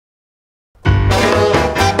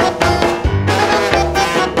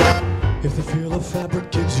If the feel of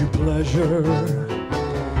fabric gives you pleasure,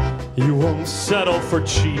 you won't settle for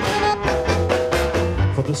cheap.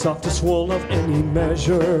 For the softest wool of any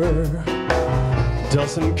measure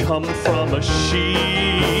doesn't come from a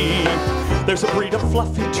sheep. There's a breed of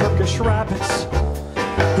fluffy Turkish rabbits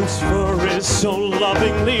whose fur is so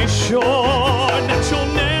lovingly shorn that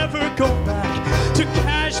you'll never go back to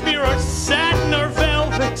cashmere or satin or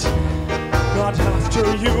velvet, not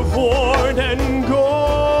after you've worn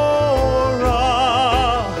Angora,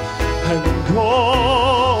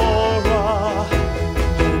 Angora,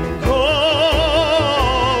 Angora,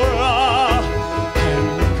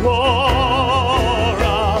 Angora.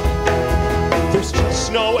 There's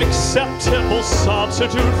just no acceptable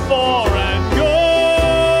substitute for Angora.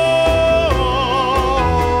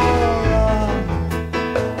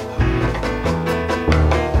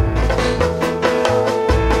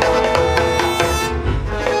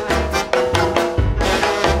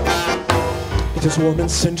 It is warm and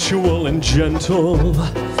sensual and gentle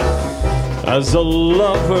as a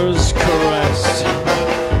lover's caress.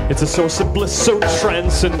 It's a source of bliss so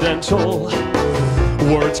transcendental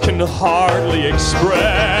words can hardly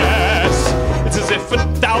express. It's as if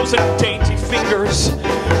 1,000 dainty fingers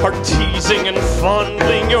are teasing and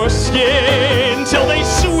fondling your skin till they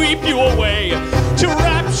sweep you away to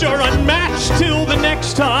rapture unmatched till the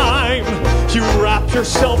next time you wrap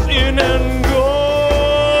yourself in Angora.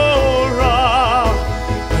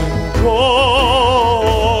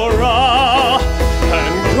 Angora,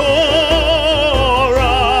 Angora,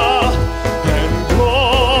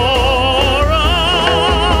 Angora.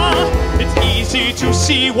 It's easy to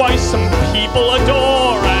see why some people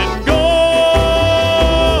adore Angora.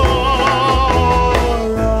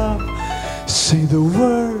 Say the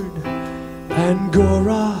word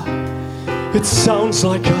Angora. It sounds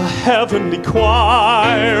like a heavenly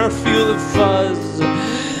choir. Feel the fuzz,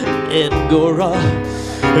 Angora.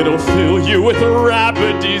 It'll fill you with a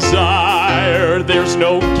rabid desire. There's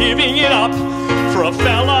no giving it up for a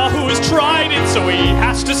fella who has tried it, so he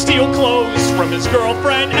has to steal clothes from his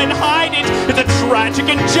girlfriend and hide it. It's a tragic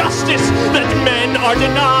injustice that men are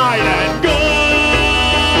denied Angora.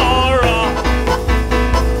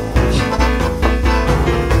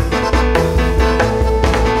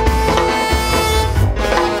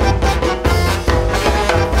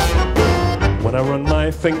 When I run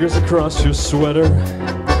my fingers across your sweater,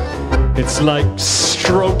 it's like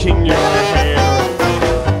stroking your hair.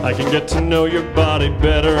 I can get to know your body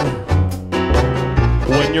better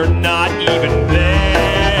when you're not even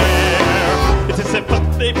there. It's as if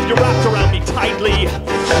you're wrapped around me tightly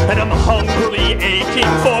and I'm hungrily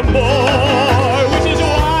aching for more, which is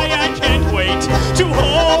why I can't wait to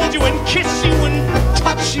hold you and kiss you and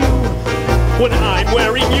touch you when I'm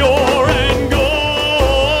wearing your Angora.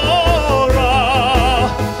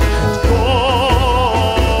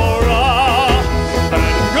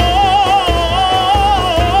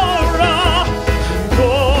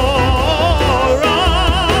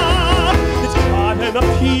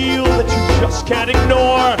 Can't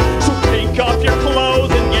ignore, so take off your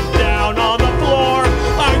clothes and get down on the floor.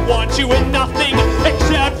 I want you in nothing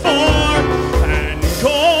except for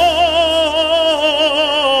Angora.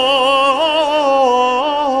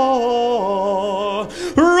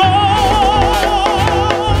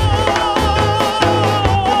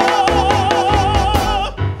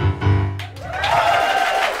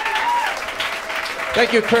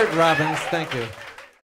 Thank you, Kurt Robbins. Thank you.